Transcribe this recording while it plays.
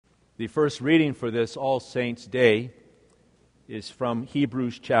The first reading for this All Saints' Day is from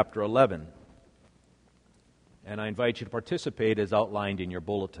Hebrews chapter 11. And I invite you to participate as outlined in your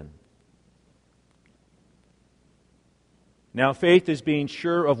bulletin. Now faith is being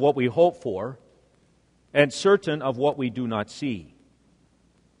sure of what we hope for and certain of what we do not see.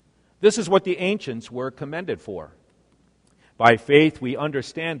 This is what the ancients were commended for. By faith we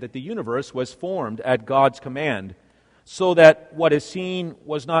understand that the universe was formed at God's command, so that what is seen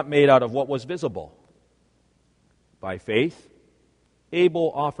was not made out of what was visible. By faith,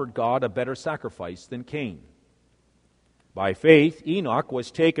 Abel offered God a better sacrifice than Cain. By faith, Enoch was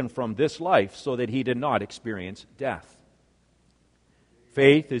taken from this life so that he did not experience death.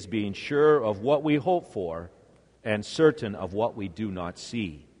 Faith is being sure of what we hope for and certain of what we do not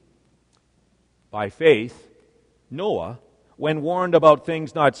see. By faith, Noah, when warned about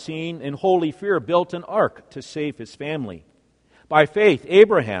things not seen, in holy fear built an ark to save his family. By faith,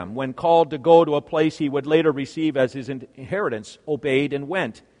 Abraham, when called to go to a place he would later receive as his inheritance, obeyed and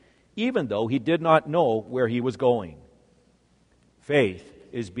went, even though he did not know where he was going. Faith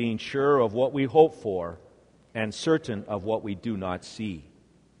is being sure of what we hope for and certain of what we do not see.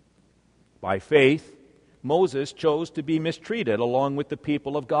 By faith, Moses chose to be mistreated along with the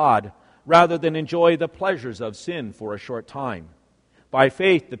people of God, rather than enjoy the pleasures of sin for a short time. By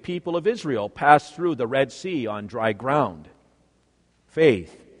faith, the people of Israel passed through the Red Sea on dry ground.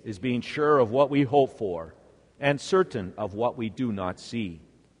 Faith is being sure of what we hope for and certain of what we do not see.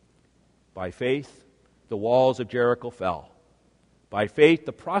 By faith, the walls of Jericho fell. By faith,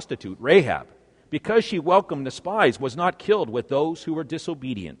 the prostitute Rahab, because she welcomed the spies, was not killed with those who were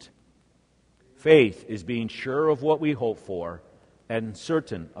disobedient. Faith is being sure of what we hope for and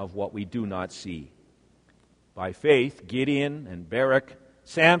certain of what we do not see. By faith, Gideon and Barak,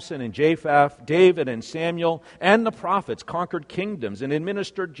 Samson and Jephthah, David and Samuel, and the prophets conquered kingdoms and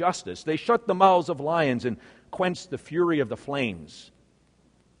administered justice. They shut the mouths of lions and quenched the fury of the flames.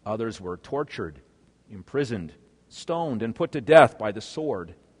 Others were tortured, imprisoned, stoned, and put to death by the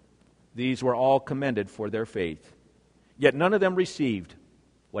sword. These were all commended for their faith. Yet none of them received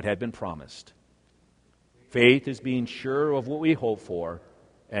what had been promised. Faith is being sure of what we hope for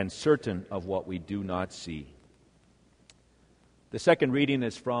and certain of what we do not see. The second reading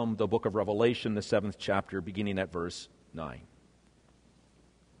is from the book of Revelation, the 7th chapter, beginning at verse 9.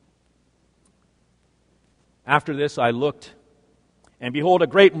 After this I looked, and behold, a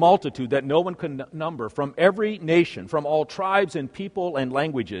great multitude that no one could number, from every nation, from all tribes and people and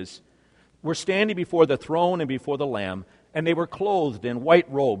languages, were standing before the throne and before the Lamb, and they were clothed in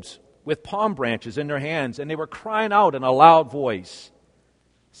white robes, with palm branches in their hands, and they were crying out in a loud voice,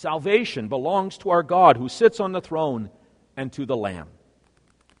 "Salvation belongs to our God who sits on the throne and to the Lamb."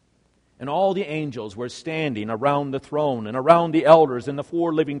 And all the angels were standing around the throne and around the elders and the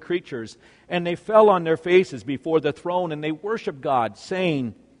 4 living creatures, and they fell on their faces before the throne, and they worshiped God,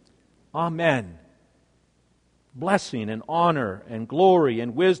 saying, "Amen. Blessing and honor and glory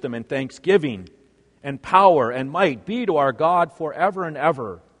and wisdom and thanksgiving and power and might be to our God forever and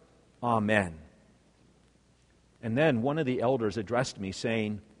ever. Amen." And then one of the elders addressed me,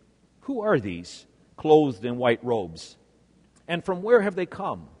 saying, "Who are these, clothed in white robes? And from where have they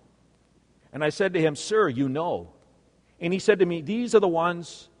come?" And I said to him, "Sir, you know." And he said to me, "These are the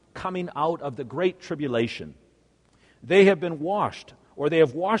ones coming out of the great tribulation. They have been washed, or they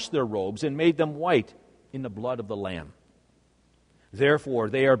have washed their robes and made them white in the blood of the Lamb. Therefore,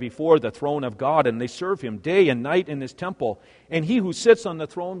 they are before the throne of God, and they serve Him day and night in His temple. And He who sits on the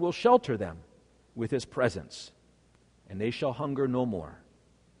throne will shelter them with His presence. And they shall hunger no more,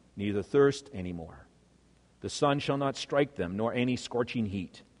 neither thirst any more. The sun shall not strike them, nor any scorching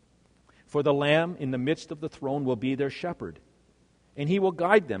heat. For the Lamb in the midst of the throne will be their shepherd, and He will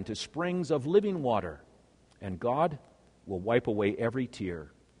guide them to springs of living water, and God will wipe away every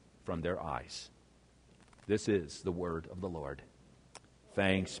tear from their eyes." This is the word of the Lord.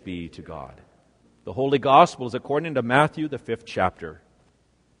 Thanks be to God. The Holy Gospel is according to Matthew, the 5th chapter.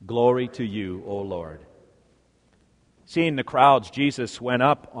 Glory to you, O Lord. Seeing the crowds, Jesus went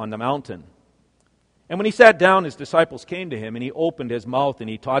up on the mountain. And when He sat down, His disciples came to Him, and He opened His mouth, and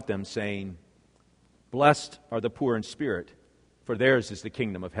He taught them, saying, "Blessed are the poor in spirit, for theirs is the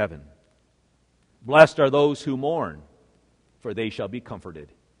kingdom of heaven. Blessed are those who mourn, for they shall be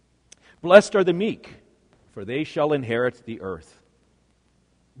comforted. Blessed are the meek, for they shall inherit the earth.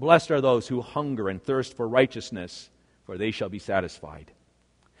 Blessed are those who hunger and thirst for righteousness, for they shall be satisfied.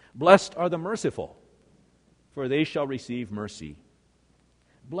 Blessed are the merciful, for they shall receive mercy.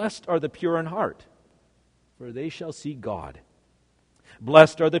 Blessed are the pure in heart, for they shall see God.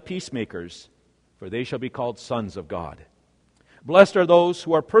 Blessed are the peacemakers, for they shall be called sons of God. Blessed are those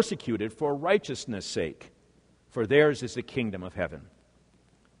who are persecuted for righteousness' sake, for theirs is the kingdom of heaven.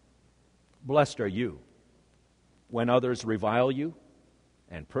 Blessed are you when others revile you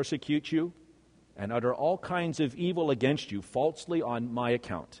and persecute you and utter all kinds of evil against you falsely on my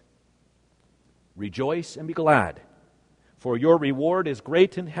account. Rejoice and be glad, for your reward is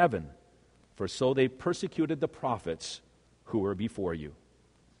great in heaven, for so they persecuted the prophets who were before you.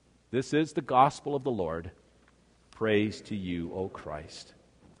 This is the gospel of the Lord. Praise to you, O Christ.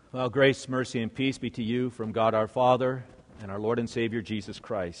 Well, grace, mercy, and peace be to you from God our Father and our Lord and Savior Jesus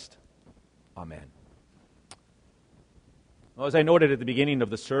Christ. Amen. Well, as I noted at the beginning of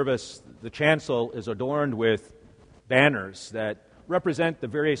the service, the chancel is adorned with banners that represent the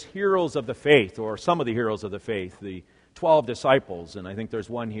various heroes of the faith, or some of the heroes of the faith, the 12 disciples, and I think there's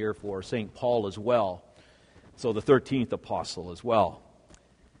one here for St. Paul as well, so the 13th apostle as well.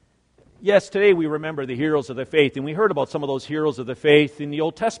 Yes, today we remember the heroes of the faith, and we heard about some of those heroes of the faith in the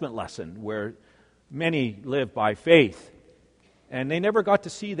Old Testament lesson, where many live by faith. And they never got to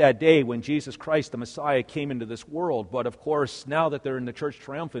see that day when Jesus Christ, the Messiah, came into this world. But of course, now that they're in the church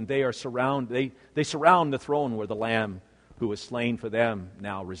triumphant, they surround the throne where the Lamb who was slain for them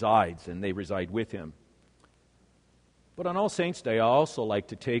now resides, and they reside with him. But on All Saints' Day, I also like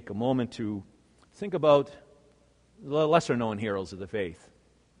to take a moment to think about the lesser-known heroes of the faith.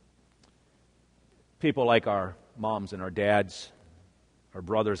 People like our moms and our dads, our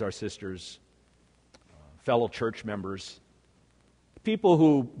brothers, our sisters, fellow church members, people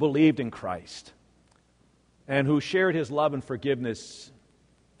who believed in Christ and who shared his love and forgiveness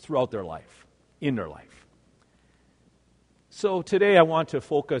throughout their life, in their life. So today I want to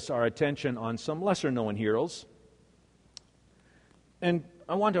focus our attention on some lesser-known heroes. And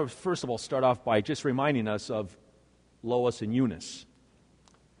I want to first of all start off by just reminding us of Lois and Eunice.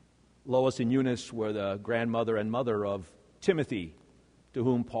 Lois and Eunice were the grandmother and mother of Timothy, to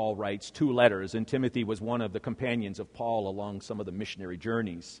whom Paul writes 2 letters, and Timothy was one of the companions of Paul along some of the missionary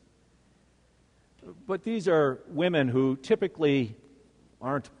journeys. But these are women who typically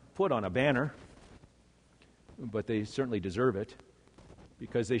aren't put on a banner, but they certainly deserve it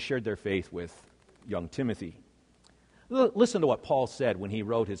because they shared their faith with young Timothy. Listen to what Paul said when he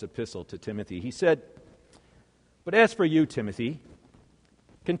wrote his epistle to Timothy. He said, "But as for you, Timothy,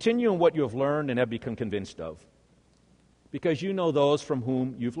 continue in what you have learned and have become convinced of, because you know those from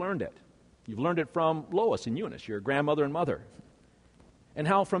whom you've learned it. You've learned it from Lois and Eunice, your grandmother and mother, and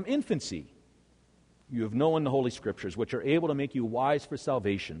how from infancy you have known the Holy Scriptures, which are able to make you wise for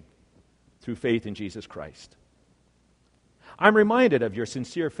salvation through faith in Jesus Christ. I'm reminded of your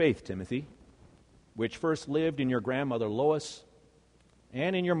sincere faith, Timothy, which first lived in your grandmother Lois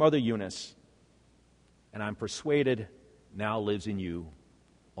and in your mother Eunice, and I'm persuaded now lives in you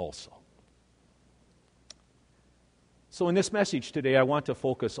also." So in this message today, I want to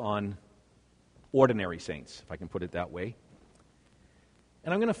focus on ordinary saints, if I can put it that way.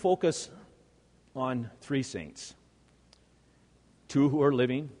 And I'm going to focus on 3 saints. 2 who are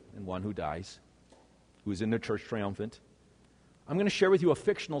living and 1 who dies, who's in the church triumphant. I'm going to share with you a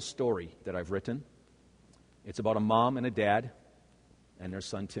fictional story that I've written. It's about a mom and a dad and their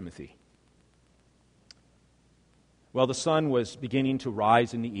son Timothy. Well, the sun was beginning to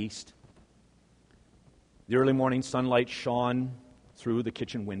rise in the east. The early morning sunlight shone through the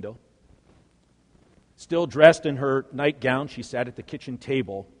kitchen window. Still dressed in her nightgown, she sat at the kitchen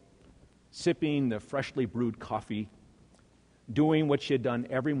table, sipping the freshly brewed coffee, doing what she had done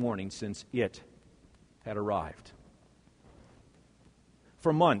every morning since it had arrived.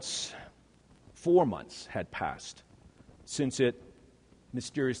 For months, 4 months had passed since it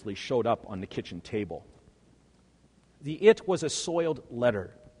mysteriously showed up on the kitchen table. The it was a soiled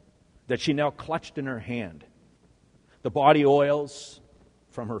letter that she now clutched in her hand. The body oils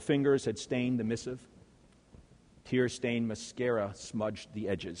from her fingers had stained the missive. Tear-stained mascara smudged the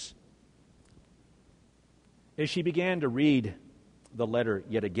edges. As she began to read the letter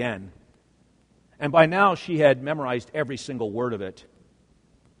yet again, and by now she had memorized every single word of it,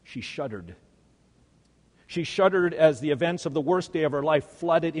 she shuddered. She shuddered as the events of the worst day of her life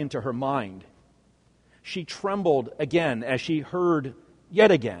flooded into her mind. She trembled again as she heard yet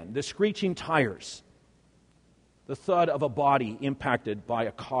again the screeching tires, the thud of a body impacted by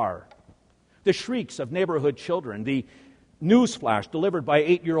a car, the shrieks of neighborhood children, the newsflash delivered by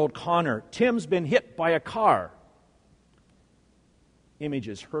 8-year-old Connor, "Tim's been hit by a car."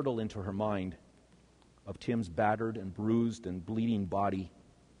 Images hurtled into her mind of Tim's battered and bruised and bleeding body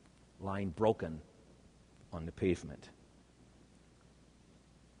lying broken on the pavement.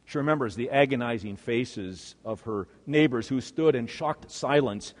 She remembers the agonizing faces of her neighbors who stood in shocked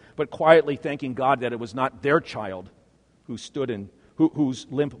silence, but quietly thanking God that it was not their child whose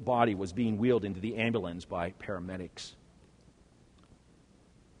limp body was being wheeled into the ambulance by paramedics.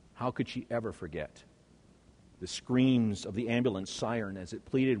 How could she ever forget the screams of the ambulance siren as it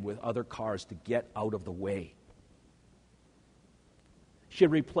pleaded with other cars to get out of the way? She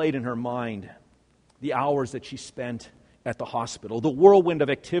had replayed in her mind the hours that she spent at the hospital, the whirlwind of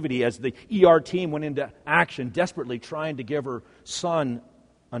activity as the ER team went into action, desperately trying to give her son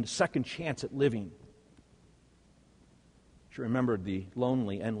a second chance at living. She remembered the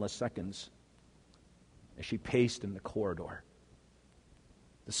lonely, endless seconds as she paced in the corridor,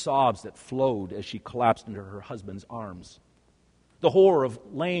 the sobs that flowed as she collapsed into her husband's arms, the horror of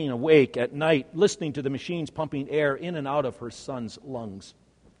laying awake at night, listening to the machines pumping air in and out of her son's lungs.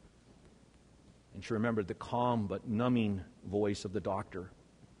 And she remembered the calm but numbing voice of the doctor.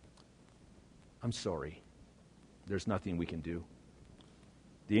 "I'm sorry. There's nothing we can do.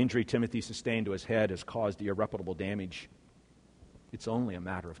 The injury Timothy sustained to his head has caused irreparable damage. It's only a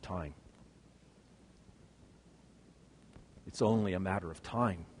matter of time." It's only a matter of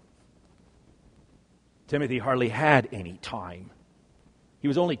time. Timothy hardly had any time. He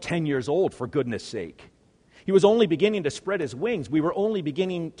was only 10 years old, for goodness sake. He was only beginning to spread his wings. We were only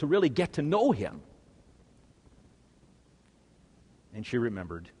beginning to really get to know him. And she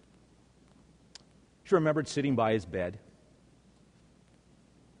remembered. She remembered sitting by his bed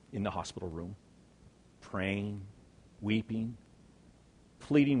in the hospital room, praying, weeping,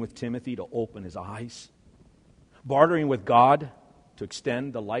 pleading with Timothy to open his eyes, bartering with God to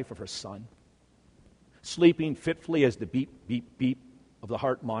extend the life of her son, sleeping fitfully as the beep, beep, beep of the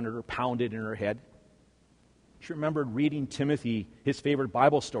heart monitor pounded in her head. She remembered reading Timothy his favorite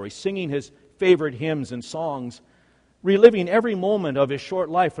Bible story, singing his favorite hymns and songs, reliving every moment of his short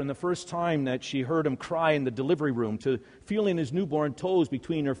life, from the first time that she heard him cry in the delivery room to feeling his newborn toes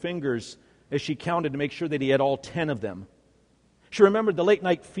between her fingers as she counted to make sure that he had all 10 of them. She remembered the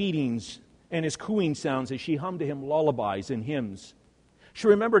late-night feedings and his cooing sounds as she hummed to him lullabies and hymns. She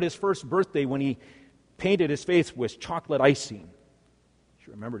remembered his first birthday when he painted his face with chocolate icing. She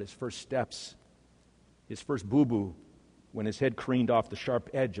remembered his first steps, his first boo-boo when his head careened off the sharp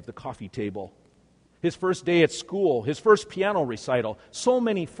edge of the coffee table, his first day at school, his first piano recital. So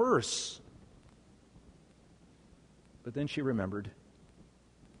many firsts. But then she remembered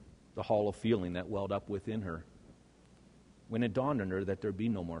the hollow feeling that welled up within her when it dawned on her that there'd be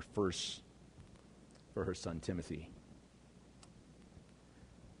no more firsts for her son Timothy.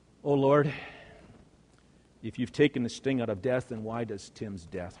 Oh Lord, if you've taken the sting out of death, then why does Tim's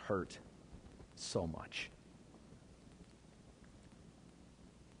death hurt so much?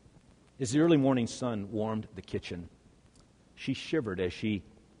 As the early morning sun warmed the kitchen, she shivered as she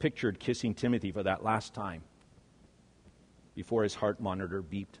pictured kissing Timothy for that last time before his heart monitor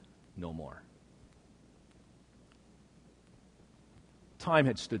beeped no more. Time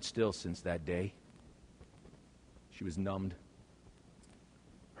had stood still since that day. She was numbed.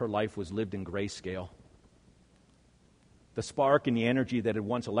 Her life was lived in grayscale. The spark and the energy that had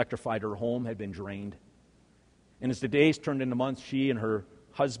once electrified her home had been drained. And as the days turned into months, she and her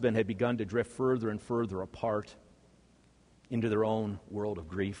husband had begun to drift further and further apart into their own world of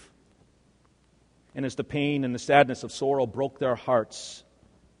grief. And as the pain and the sadness of sorrow broke their hearts,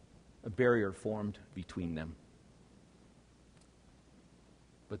 a barrier formed between them.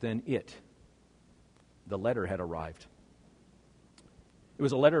 But then the letter had arrived. It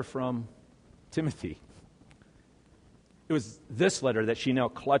was a letter from Timothy. It was this letter that she now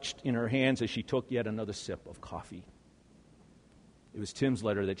clutched in her hands as she took yet another sip of coffee. It was Tim's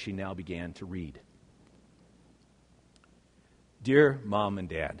letter that she now began to read. Dear Mom and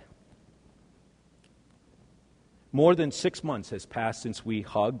Dad, more than 6 months has passed since we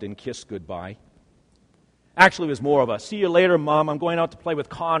hugged and kissed goodbye. Actually, it was more of a, see you later, Mom, I'm going out to play with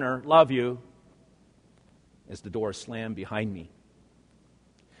Connor, love you, as the door slammed behind me.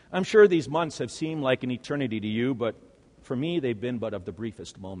 I'm sure these months have seemed like an eternity to you, but for me, they've been but of the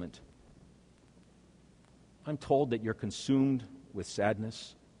briefest moment. I'm told that you're consumed with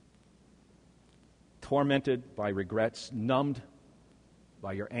sadness, tormented by regrets, numbed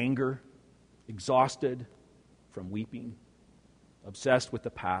by your anger, exhausted from weeping, obsessed with the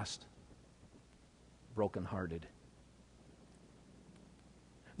past, brokenhearted.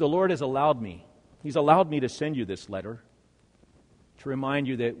 The Lord has allowed me, He's allowed me to send you this letter to remind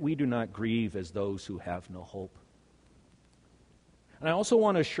you that we do not grieve as those who have no hope. And I also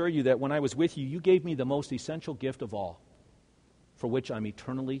want to assure you that when I was with you, you gave me the most essential gift of all, for which I'm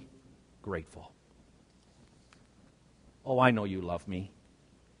eternally grateful. Oh, I know you love me.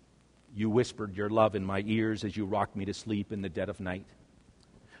 You whispered your love in my ears as you rocked me to sleep in the dead of night.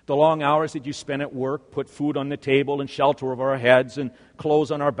 The long hours that you spent at work put food on the table and shelter over our heads and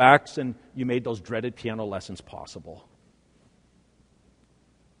clothes on our backs, and you made those dreaded piano lessons possible.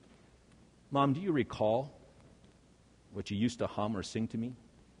 Mom, do you recall what you used to hum or sing to me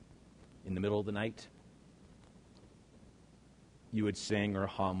in the middle of the night? You would sing or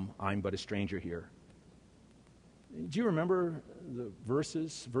hum, "I'm but a stranger here." Do you remember the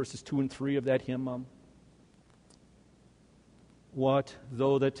verses 2 and 3 of that hymn, Mom? What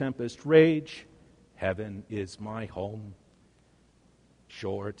though the tempest rage, heaven is my home.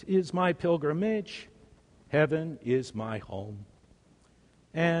 Short is my pilgrimage, heaven is my home.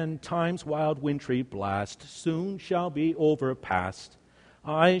 And time's wild wintry blast soon shall be overpast.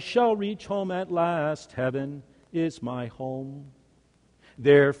 I shall reach home at last, heaven is my home.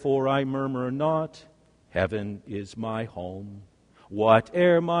 Therefore I murmur not, heaven is my home.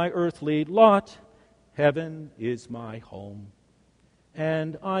 Whate'er my earthly lot, heaven is my home.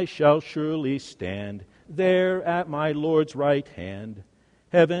 And I shall surely stand there at my Lord's right hand.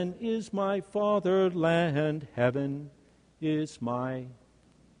 Heaven is my fatherland, heaven is my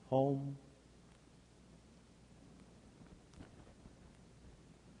home.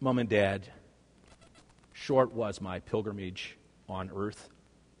 Mom and Dad, short was my pilgrimage on earth,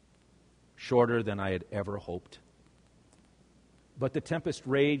 shorter than I had ever hoped. But the tempest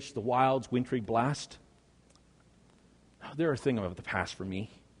raged, the wild's wintry blast. They're a thing of the past for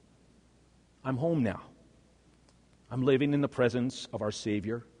me. I'm home now. I'm living in the presence of our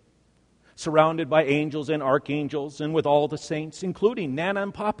Savior, surrounded by angels and archangels and with all the saints, including Nana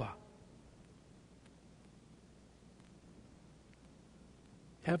and Papa.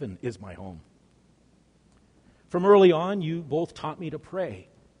 Heaven is my home. From early on, you both taught me to pray.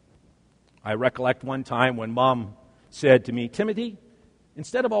 I recollect one time when Mom said to me, "Timothy,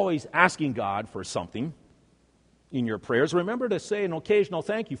 instead of always asking God for something in your prayers, remember to say an occasional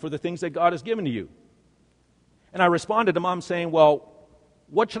thank you for the things that God has given to you." And I responded to Mom saying, "Well,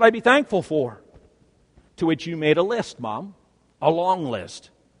 what should I be thankful for?" To which you made a list, Mom, a long list.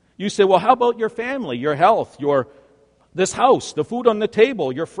 You said, "Well, how about your family, your health, this house, the food on the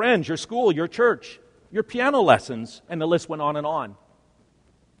table, your friends, your school, your church, your piano lessons," and the list went on and on.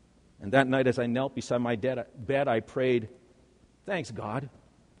 And that night as I knelt beside my bed, I prayed, "Thanks, God.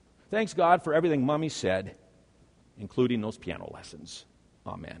 Thanks, God, for everything Mommy said, including those piano lessons.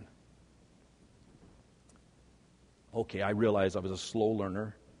 Amen." Okay, I realized I was a slow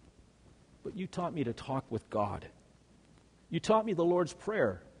learner, but you taught me to talk with God. You taught me the Lord's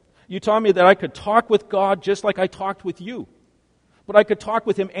Prayer. You taught me that I could talk with God just like I talked with you, but I could talk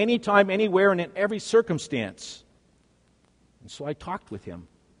with Him anytime, anywhere, and in every circumstance. And so I talked with Him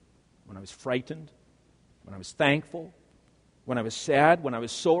when I was frightened, when I was thankful, when I was sad, when I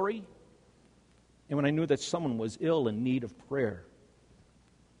was sorry, and when I knew that someone was ill in need of prayer.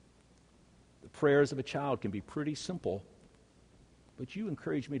 The prayers of a child can be pretty simple, but you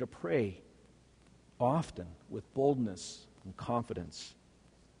encouraged me to pray often with boldness and confidence.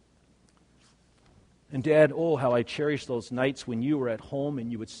 And Dad, oh, how I cherish those nights when you were at home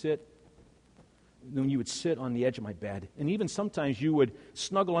and you would sit on the edge of my bed. And even sometimes you would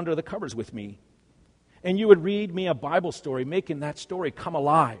snuggle under the covers with me. And you would read me a Bible story, making that story come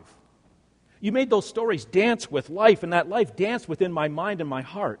alive. You made those stories dance with life, and that life danced within my mind and my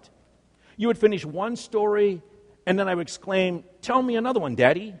heart. You would finish one story, and then I would exclaim, "Tell me another one,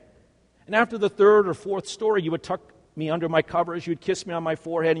 Daddy." And after the third or fourth story, you would tuck me under my covers, you would kiss me on my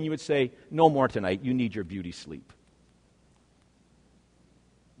forehead, and you would say, "No more tonight, you need your beauty sleep."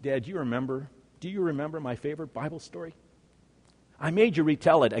 Dad, do you remember my favorite Bible story? I made you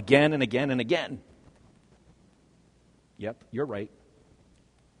retell it again and again and again. Yep, you're right.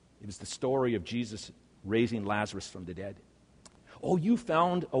 It was the story of Jesus raising Lazarus from the dead. Oh, you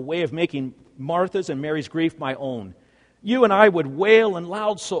found a way of making Martha's and Mary's grief my own. You and I would wail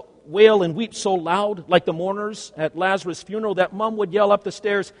and weep so loud, like the mourners at Lazarus' funeral, that Mom would yell up the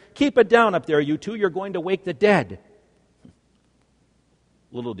stairs, "Keep it down up there, you two, you're going to wake the dead."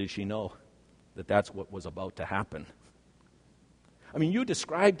 Little did she know that that's what was about to happen. I mean, you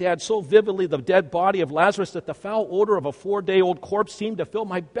described, Dad, so vividly the dead body of Lazarus that the foul odor of a 4-day-old corpse seemed to fill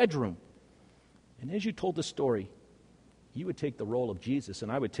my bedroom. And as you told the story, you would take the role of Jesus and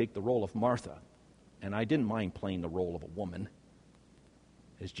I would take the role of Martha. And I didn't mind playing the role of a woman.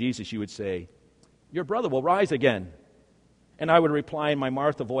 As Jesus, you would say, "Your brother will rise again." And I would reply in my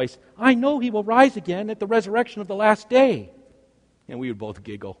Martha voice, "I know he will rise again at the resurrection of the last day." And we would both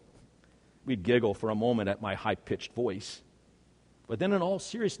giggle. We'd giggle for a moment at my high-pitched voice. But then in all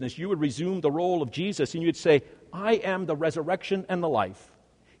seriousness, you would resume the role of Jesus and you'd say, "I am the resurrection and the life.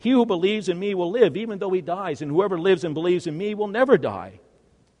 He who believes in me will live even though he dies, and whoever lives and believes in me will never die."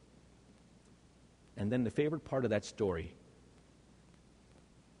 And then the favorite part of that story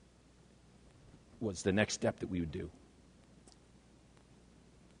was the next step that we would do.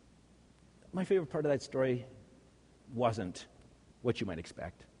 My favorite part of that story wasn't what you might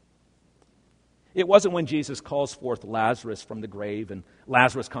expect. It wasn't when Jesus calls forth Lazarus from the grave and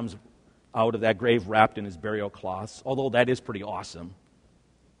Lazarus comes out of that grave wrapped in his burial cloths, although that is pretty awesome.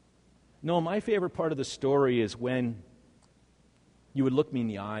 No, my favorite part of the story is when you would look me in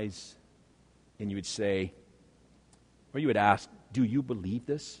the eyes and you would say, or you would ask, do you believe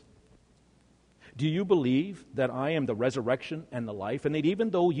this? Do you believe that I am the resurrection and the life, and that even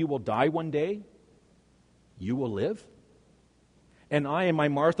though you will die one day, you will live? And I, in my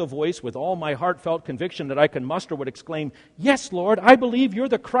Martha voice, with all my heartfelt conviction that I can muster, would exclaim, yes, Lord, I believe you're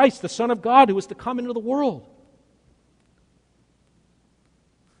the Christ, the Son of God, who is to come into the world.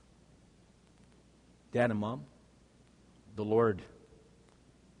 Dad and Mom, the Lord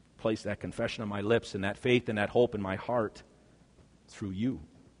placed that confession on my lips and that faith and that hope in my heart through you.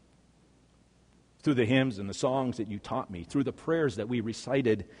 Through the hymns and the songs that you taught me, through the prayers that we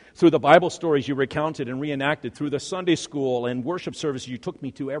recited, through the Bible stories you recounted and reenacted, through the Sunday school and worship services you took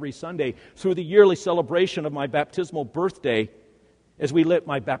me to every Sunday, through the yearly celebration of my baptismal birthday as we lit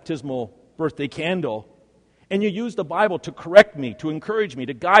my baptismal birthday candle. And you used the Bible to correct me, to encourage me,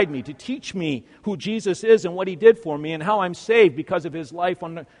 to guide me, to teach me who Jesus is and what He did for me and how I'm saved because of His life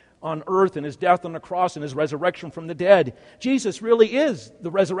on earth and His death on the cross and His resurrection from the dead. Jesus really is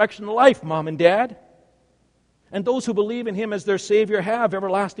the resurrection of life, Mom and Dad. And those who believe in Him as their Savior have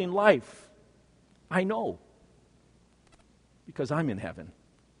everlasting life. I know. Because I'm in heaven.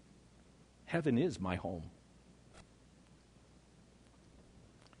 Heaven is my home.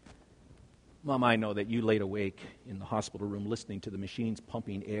 Mom, I know that you laid awake in the hospital room listening to the machines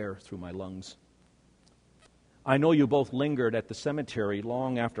pumping air through my lungs. I know you both lingered at the cemetery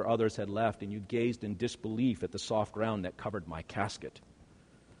long after others had left, and you gazed in disbelief at the soft ground that covered my casket,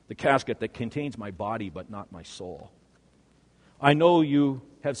 the casket that contains my body but not my soul. I know you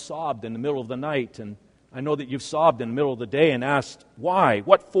have sobbed in the middle of the night, and I know that you've sobbed in the middle of the day and asked, why,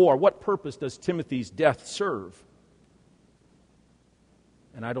 what for, what purpose does Timothy's death serve?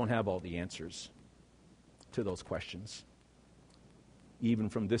 And I don't have all the answers to those questions, even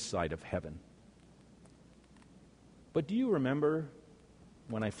from this side of heaven. But do you remember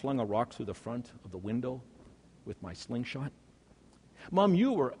when I flung a rock through the front of the window with my slingshot? Mom,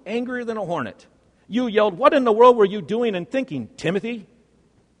 you were angrier than a hornet. You yelled, what in the world were you doing and thinking, Timothy?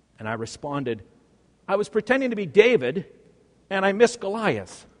 And I responded, I was pretending to be David, and I missed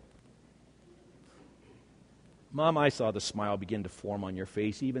Goliath. Mom, I saw the smile begin to form on your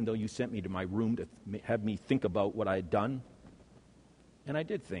face, even though you sent me to my room to have me think about what I had done. And I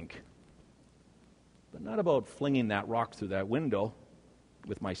did think. But not about flinging that rock through that window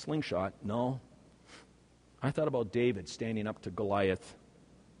with my slingshot. No. I thought about David standing up to Goliath.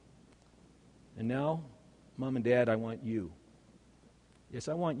 And now, Mom and Dad, I want you. Yes,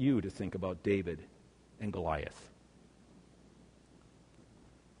 I want you to think about David and Goliath.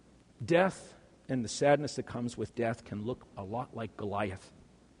 Death and the sadness that comes with death can look a lot like Goliath.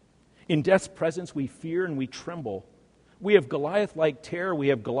 In death's presence, we fear and we tremble. We have Goliath-like terror. We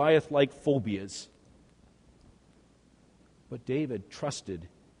have Goliath-like phobias. But David trusted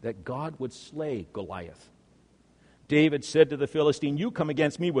that God would slay Goliath. David said to the Philistine, you come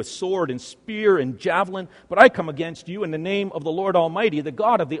against me with sword and spear and javelin, but I come against you in the name of the Lord Almighty, the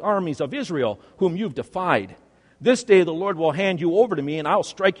God of the armies of Israel, whom you've defied. This day the Lord will hand you over to me, and I'll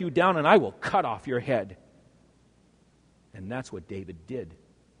strike you down, and I will cut off your head. And that's what David did.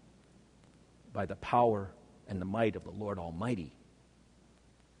 By the power and the might of the Lord Almighty,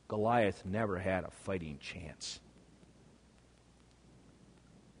 Goliath never had a fighting chance.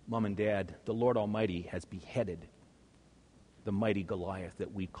 Mom and Dad, the Lord Almighty has beheaded the mighty Goliath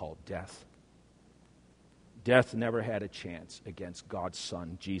that we call death. Death never had a chance against God's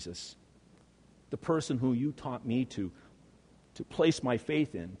Son, Jesus, the person who you taught me to place my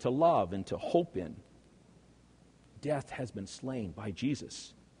faith in, to love and to hope in. Death has been slain by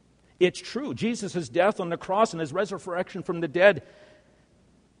Jesus. It's true. Jesus' death on the cross and His resurrection from the dead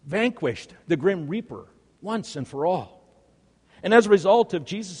vanquished the grim reaper once and for all. And as a result of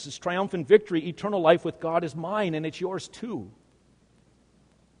Jesus' triumphant victory, eternal life with God is mine, and it's yours too.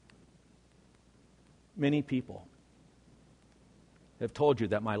 Many people have told you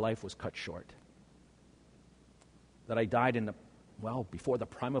that my life was cut short, that I died before the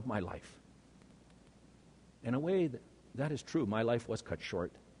prime of my life. In a way, that is true. My life was cut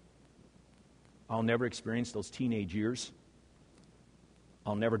short. I'll never experience those teenage years.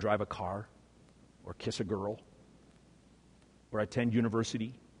 I'll never drive a car or kiss a girl or attend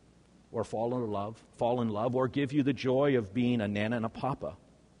university or fall in love, or give you the joy of being a nana and a papa.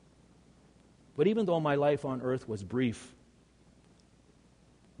 But even though my life on earth was brief,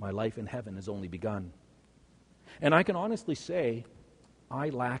 my life in heaven has only begun. And I can honestly say, I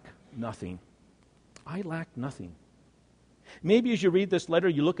lack nothing. I lack nothing. Maybe as you read this letter,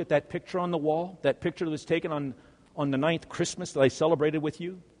 you look at that picture on the wall, that picture that was taken on the 9th Christmas that I celebrated with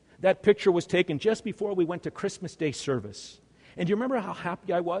you. That picture was taken just before we went to Christmas Day service. And do you remember how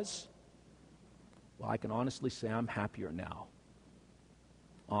happy I was? Well, I can honestly say I'm happier now.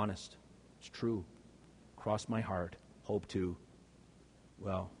 Honest. It's true. Cross my heart. Hope to.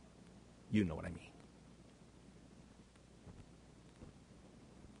 Well, you know what I mean.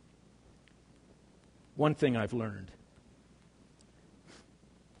 One thing I've learned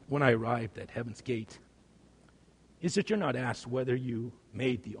when I arrived at Heaven's Gate is that you're not asked whether you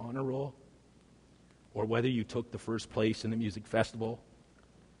made the honor roll or whether you took the first place in the music festival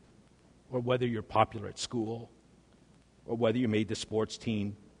or whether you're popular at school or whether you made the sports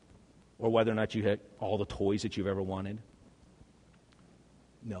team or whether or not you had all the toys that you've ever wanted.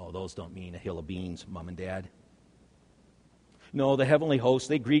 No, those don't mean a hill of beans, Mom and Dad. No, the heavenly hosts,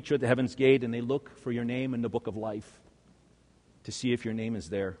 they greet you at the Heaven's Gate and they look for your name in the book of life to see if your name is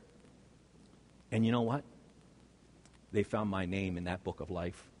there. And you know what? They found my name in that book of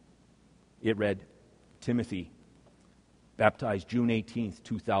life. It read, Timothy, baptized June 18th,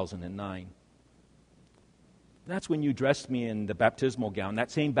 2009. That's when you dressed me in the baptismal gown,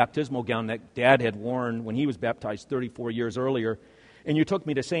 that same baptismal gown that Dad had worn when he was baptized 34 years earlier. And you took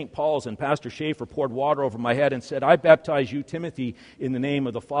me to St. Paul's, and Pastor Schaefer poured water over my head and said, I baptize you, Timothy, in the name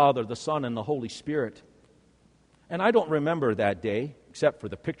of the Father, the Son, and the Holy Spirit. And I don't remember that day, except for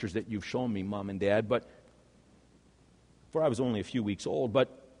the pictures that you've shown me, Mom and Dad, for I was only a few weeks old,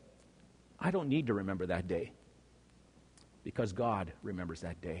 but I don't need to remember that day because God remembers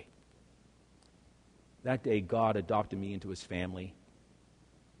that day. That day, God adopted me into his family.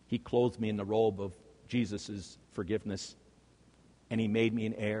 He clothed me in the robe of Jesus' forgiveness, and he made me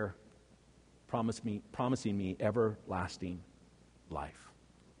an heir, promising me everlasting life.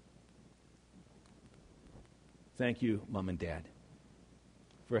 Thank you, Mom and Dad,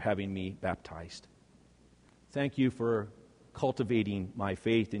 for having me baptized. Thank you for cultivating my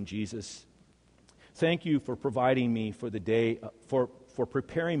faith in Jesus. Thank you for providing me for the day, for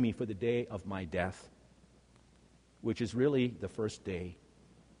preparing me for the day of my death, which is really the first day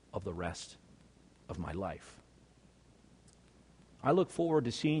of the rest of my life. I look forward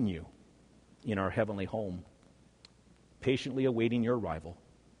to seeing you in our heavenly home, patiently awaiting your arrival.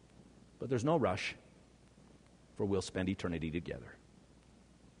 But there's no rush, for we'll spend eternity together.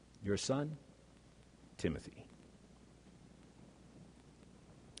 Your son, Timothy.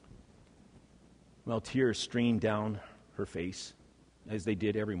 Well, tears streamed down her face, as they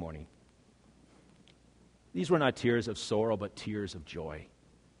did every morning. These were not tears of sorrow, but tears of joy.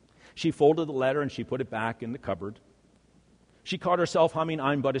 She folded the letter and she put it back in the cupboard. She caught herself humming,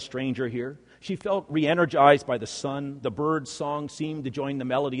 I'm but a stranger here. She felt re-energized by the sun. The bird's song seemed to join the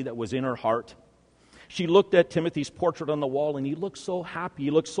melody that was in her heart. She looked at Timothy's portrait on the wall, and he looked so happy.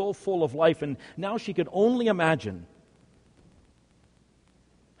 He looked so full of life, and now she could only imagine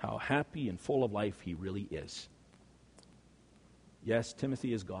how happy and full of life he really is. Yes,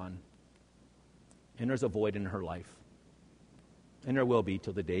 Timothy is gone, and there's a void in her life, and there will be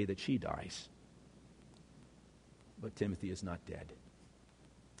till the day that she dies. But Timothy is not dead.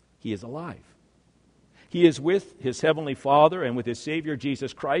 He is alive. He is with his heavenly Father and with his Savior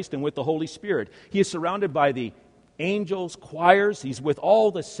Jesus Christ and with the Holy Spirit. He is surrounded by the angels, choirs. He's with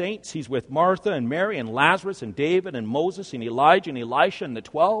all the saints. He's with Martha and Mary and Lazarus and David and Moses and Elijah and Elisha and the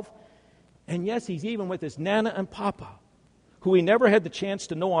 12. And yes, he's even with his Nana and Papa, who he never had the chance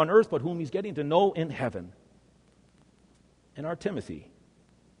to know on earth, but whom he's getting to know in heaven. And our Timothy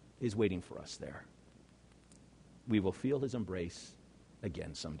is waiting for us there. We will feel his embrace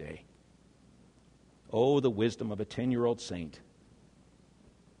again someday. Oh, the wisdom of a 10-year-old saint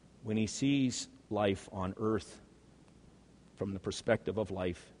when he sees life on earth from the perspective of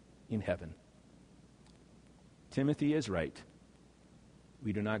life in heaven. Timothy is right.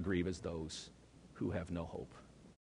 We do not grieve as those who have no hope.